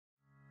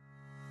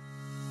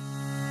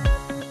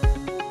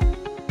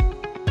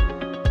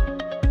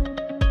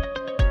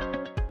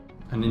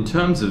And in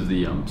terms of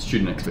the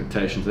student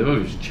expectations, they've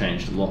obviously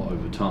changed a lot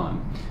over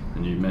time.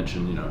 And you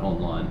mentioned,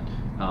 online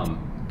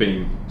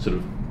being sort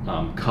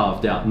of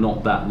carved out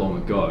not that long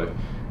ago.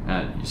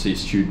 You see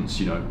students,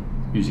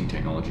 using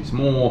technologies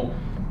more,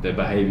 their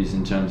behaviours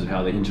in terms of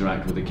how they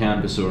interact with a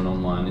campus or an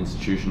online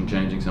institution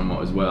changing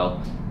somewhat as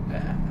well.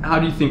 How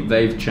do you think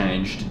they've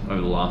changed over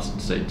the last,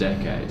 say,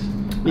 decade?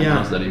 And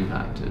how's that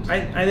impacted?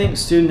 I think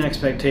student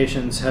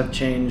expectations have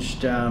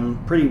changed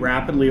pretty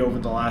rapidly over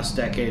the last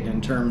decade in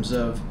terms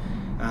of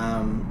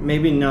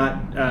maybe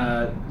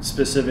not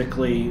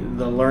specifically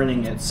the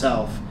learning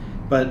itself,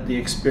 but the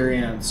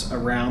experience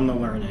around the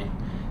learning.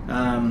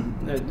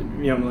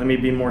 Let me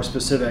be more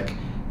specific.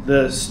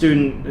 The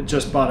student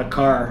just bought a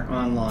car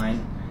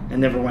online and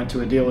never went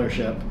to a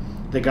dealership.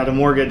 They got a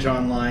mortgage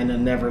online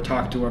and never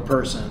talked to a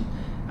person.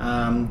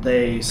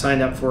 They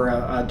signed up for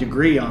a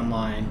degree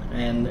online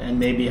and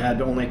maybe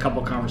had only a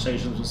couple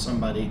conversations with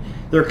somebody.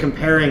 They're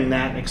comparing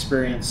that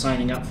experience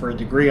signing up for a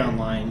degree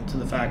online to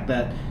the fact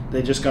that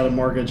they just got a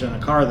mortgage and a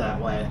car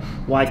that way.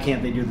 Why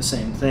can't they do the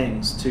same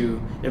things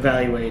to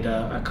evaluate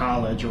a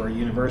college or a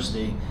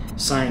university,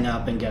 sign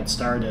up and get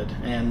started?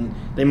 And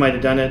they might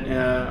have done it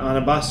on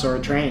a bus or a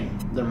train,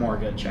 their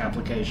mortgage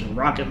application,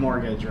 Rocket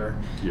Mortgage or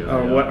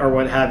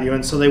what have you.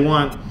 And so they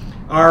want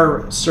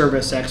our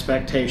service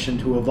expectation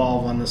to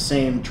evolve on the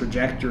same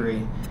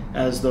trajectory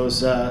as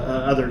those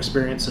other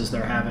experiences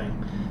they're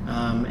having.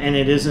 And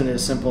it isn't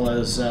as simple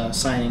as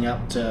signing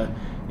up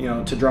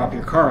to drop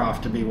your car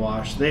off to be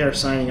washed. They are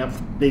signing up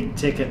for big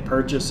ticket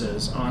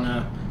purchases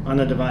on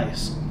a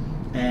device,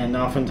 and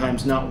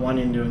oftentimes not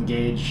wanting to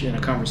engage in a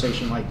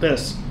conversation like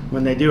this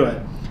when they do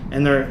it.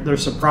 And they're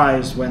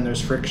surprised when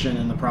there's friction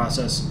in the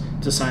process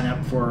to sign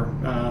up for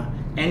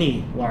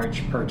any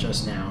large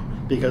purchase now,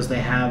 because they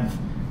have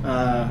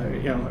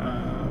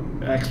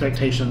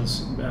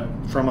expectations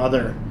from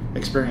other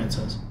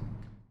experiences.